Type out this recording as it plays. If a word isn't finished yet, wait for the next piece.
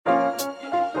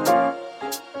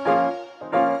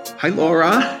Hi,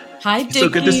 Laura. Hi, Dickie. So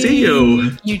good to see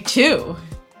you. You too.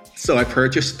 So I've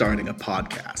heard you're starting a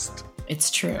podcast. It's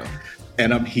true.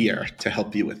 And I'm here to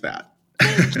help you with that.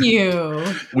 Thank you.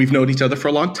 We've known each other for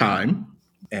a long time,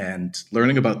 and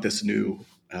learning about this new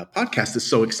podcast is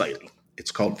so exciting. It's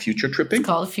called Future Tripping. It's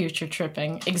called Future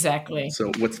Tripping. Exactly.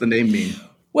 So what's the name mean?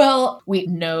 Well, we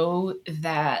know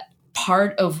that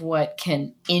part of what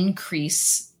can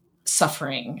increase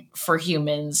suffering for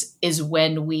humans is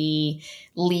when we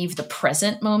leave the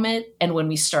present moment and when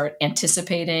we start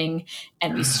anticipating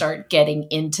and we start getting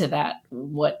into that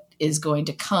what is going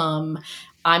to come.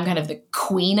 I'm kind of the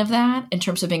queen of that in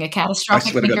terms of being a catastrophic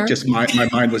I swear to God, just my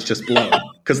mind was just blown.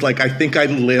 Because I think I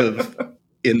live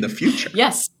in the future.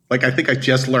 Yes. I think I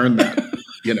just learned that,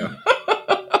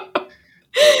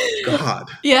 God.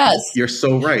 Yes. You're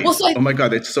so right. Well, oh my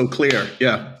God, it's so clear.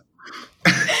 Yeah.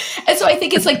 And so I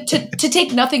think it's to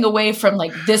take nothing away from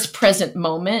this present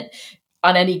moment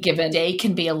on any given day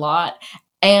can be a lot.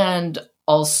 And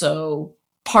also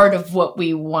part of what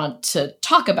we want to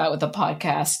talk about with the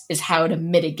podcast is how to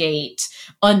mitigate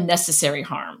unnecessary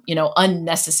harm,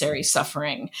 unnecessary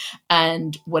suffering.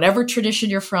 And whatever tradition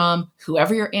you're from,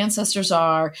 whoever your ancestors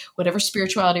are, whatever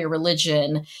spirituality or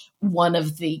religion, one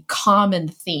of the common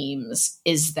themes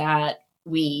is that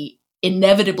we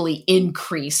inevitably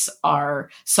increase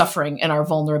our suffering and our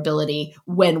vulnerability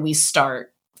when we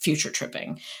start future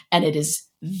tripping. And it is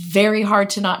very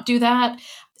hard to not do that.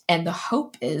 And the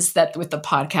hope is that with the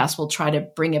podcast, we'll try to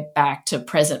bring it back to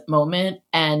present moment.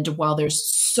 And while there's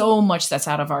so much that's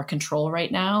out of our control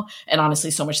right now, and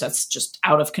honestly, so much that's just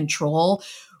out of control,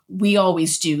 we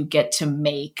always do get to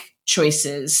make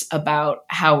choices about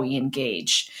how we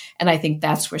engage. And I think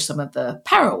that's where some of the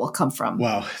power will come from.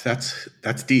 Wow, that's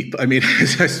deep. I mean,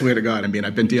 I swear to God,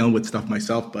 I've been dealing with stuff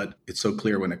myself, but it's so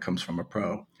clear when it comes from a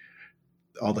pro.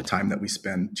 All the time that we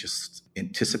spend just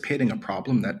anticipating a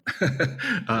problem that,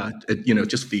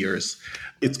 just fears.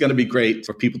 It's going to be great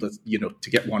for people to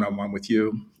get one-on-one with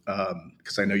you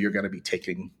because I know you're going to be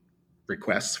taking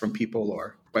requests from people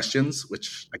or questions,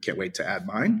 which I can't wait to add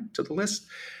mine to the list.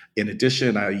 In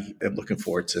addition, I am looking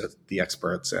forward to the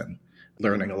experts and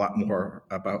learning a lot more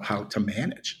about how to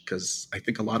manage, because I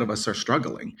think a lot of us are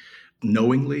struggling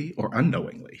knowingly or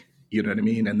unknowingly. You know what I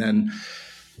mean? And then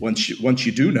once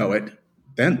you do know it,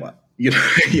 then what? You know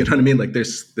what I mean?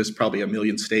 There's probably a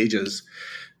million stages,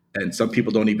 and some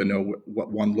people don't even know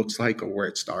what one looks like or where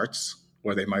it starts,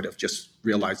 or they might have just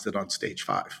realized it on stage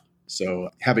 5.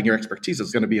 So having your expertise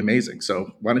is going to be amazing.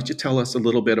 So why don't you tell us a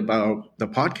little bit about the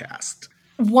podcast?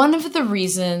 One of the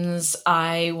reasons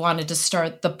I wanted to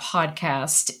start the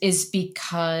podcast is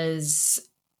because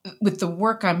with the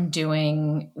work I'm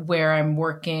doing, where I'm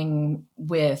working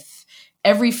with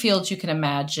every field you can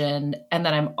imagine, and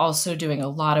then I'm also doing a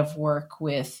lot of work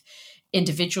with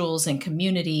individuals and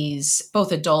communities,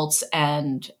 both adults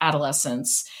and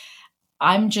adolescents,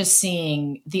 I'm just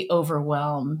seeing the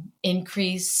overwhelm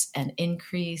increase and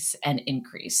increase and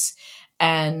increase.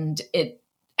 And it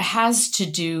has to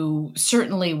do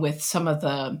certainly with some of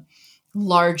the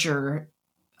larger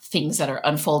things that are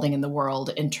unfolding in the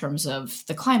world in terms of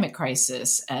the climate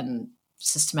crisis and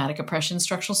systematic oppression,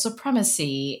 structural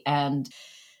supremacy, and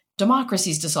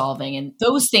democracies dissolving. And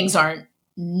those things aren't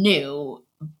new,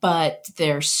 but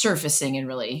they're surfacing in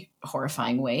really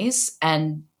horrifying ways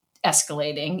and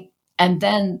escalating. And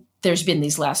then there's been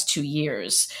these last 2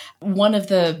 years. One of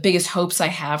the biggest hopes I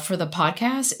have for the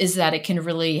podcast is that it can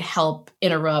really help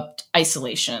interrupt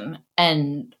isolation.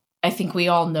 And I think we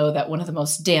all know that one of the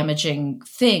most damaging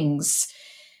things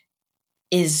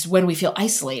is when we feel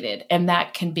isolated. And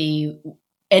that can be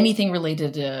anything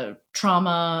related to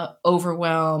trauma,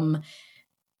 overwhelm,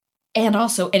 and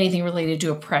also anything related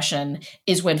to oppression.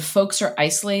 Is when folks are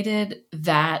isolated,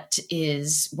 that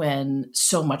is when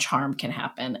so much harm can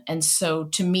happen. And so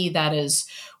to me, that is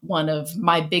one of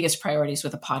my biggest priorities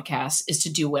with a podcast, is to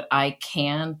do what I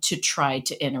can to try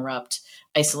to interrupt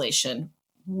isolation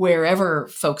wherever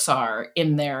folks are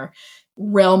in their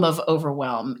realm of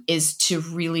overwhelm, is to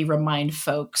really remind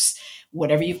folks,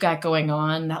 whatever you've got going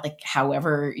on,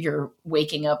 however you're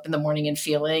waking up in the morning and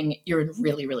feeling, you're in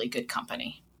really, really good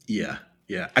company. Yeah.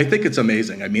 I think it's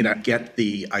amazing. I get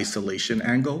the isolation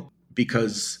angle,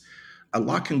 because a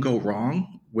lot can go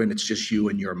wrong when it's just you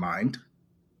and your mind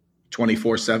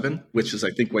 24/7, which is,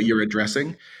 I think, what you're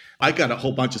addressing. I got a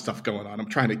whole bunch of stuff going on. I'm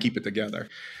trying to keep it together,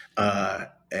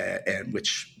 and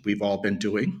which we've all been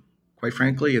doing, quite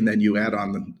frankly. And then you add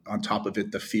on top of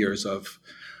it the fears of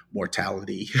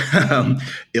mortality,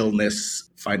 illness,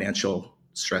 financial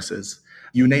stresses,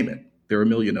 you name it. There are a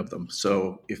million of them.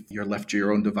 So if you're left to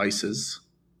your own devices,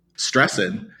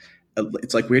 stressing,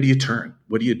 It's like, where do you turn?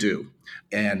 What do you do?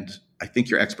 And I think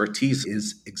your expertise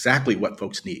is exactly what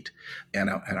folks need. And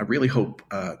I really hope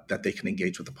that they can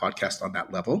engage with the podcast on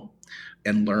that level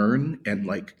and learn and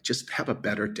like just have a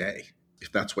better day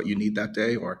if that's what you need that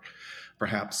day, or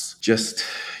perhaps just,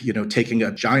 taking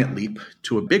a giant leap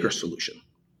to a bigger solution.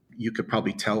 You could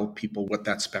probably tell people what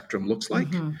that spectrum looks like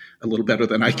a little better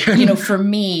than I can. For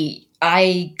me,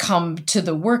 I come to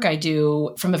the work I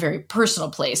do from a very personal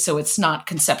place. So it's not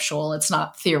conceptual, it's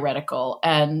not theoretical.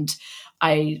 And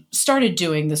I started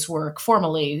doing this work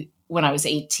formally when I was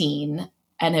 18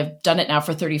 and have done it now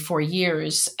for 34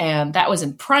 years. And that was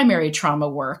in primary trauma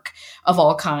work of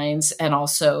all kinds, and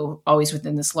also always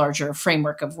within this larger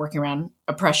framework of working around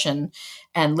oppression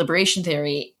and liberation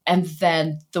theory. And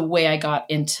then the way I got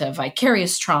into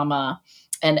vicarious trauma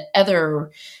and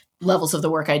other levels of the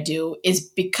work I do is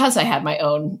because I had my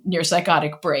own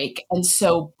neuropsychotic break. And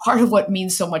so part of what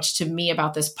means so much to me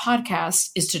about this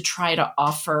podcast is to try to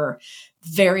offer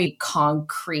very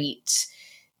concrete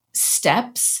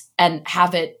steps and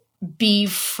have it be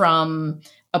from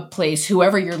a place,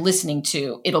 whoever you're listening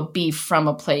to, it'll be from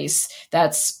a place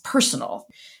that's personal.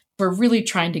 We're really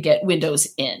trying to get windows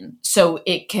in so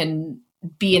it can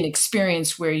be an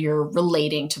experience where you're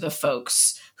relating to the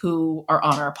folks who are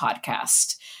on our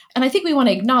podcast. And I think we want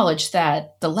to acknowledge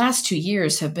that the last 2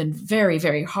 years have been very,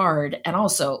 very hard. And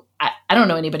also, I don't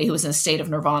know anybody who was in a state of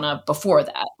nirvana before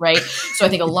that, right? So I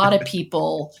think a lot of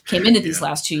people came into these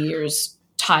last 2 years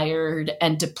tired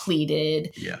and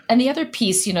depleted. Yeah. And the other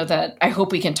piece, that I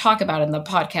hope we can talk about in the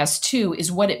podcast too,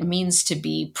 is what it means to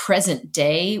be present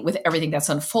day with everything that's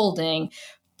unfolding,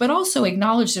 but also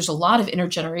acknowledge there's a lot of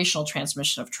intergenerational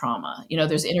transmission of trauma.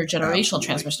 There's intergenerational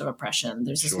transmission of oppression.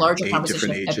 There's this larger conversation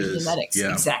of epigenetics.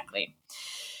 Yeah. Exactly.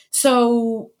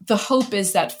 So the hope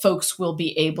is that folks will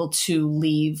be able to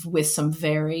leave with some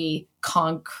very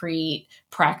concrete,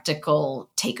 practical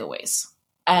takeaways.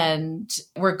 And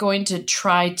we're going to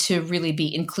try to really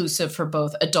be inclusive for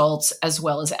both adults as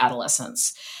well as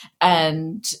adolescents.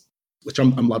 And which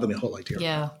I'm loving the whole idea.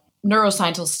 Yeah.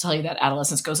 Neuroscientists tell you that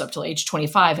adolescence goes up till age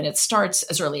 25 and it starts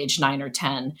as early age 9 or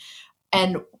 10.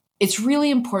 And it's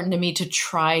really important to me to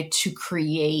try to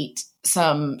create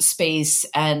some space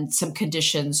and some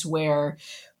conditions where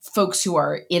folks who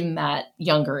are in that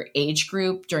younger age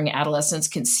group during adolescence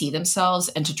can see themselves,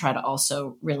 and to try to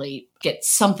also really get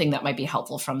something that might be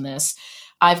helpful from this.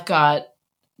 I've got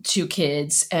 2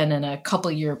 kids, and in a couple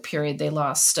year period, they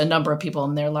lost a number of people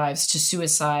in their lives to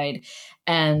suicide.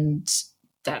 And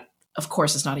that, of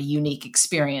course, is not a unique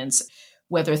experience,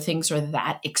 whether things are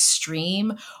that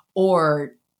extreme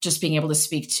or just being able to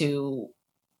speak to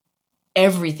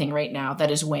everything right now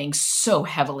that is weighing so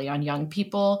heavily on young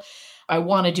people. I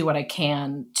want to do what I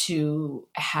can to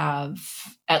have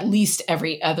at least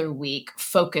every other week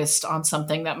focused on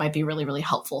something that might be really, really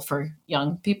helpful for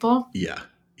young people. Yeah.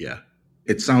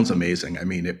 It sounds amazing. I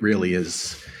mean, it really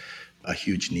is a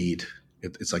huge need.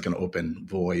 It's like an open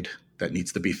void that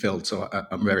needs to be filled. So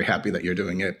I'm very happy that you're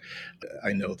doing it.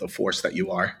 I know the force that you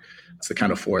are. It's the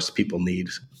kind of force people need,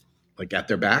 like at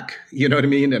their back, you know what I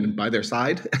mean? And by their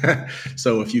side.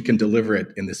 So if you can deliver it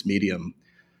in this medium,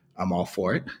 I'm all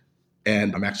for it.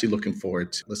 And I'm actually looking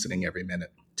forward to listening every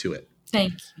minute to it.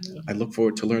 Thank you. I look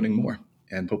forward to learning more,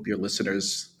 and hope your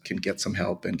listeners can get some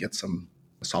help and get some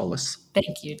solace.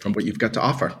 Thank you. From what you've got to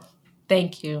offer.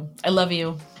 Thank you. I love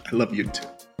you. I love you too.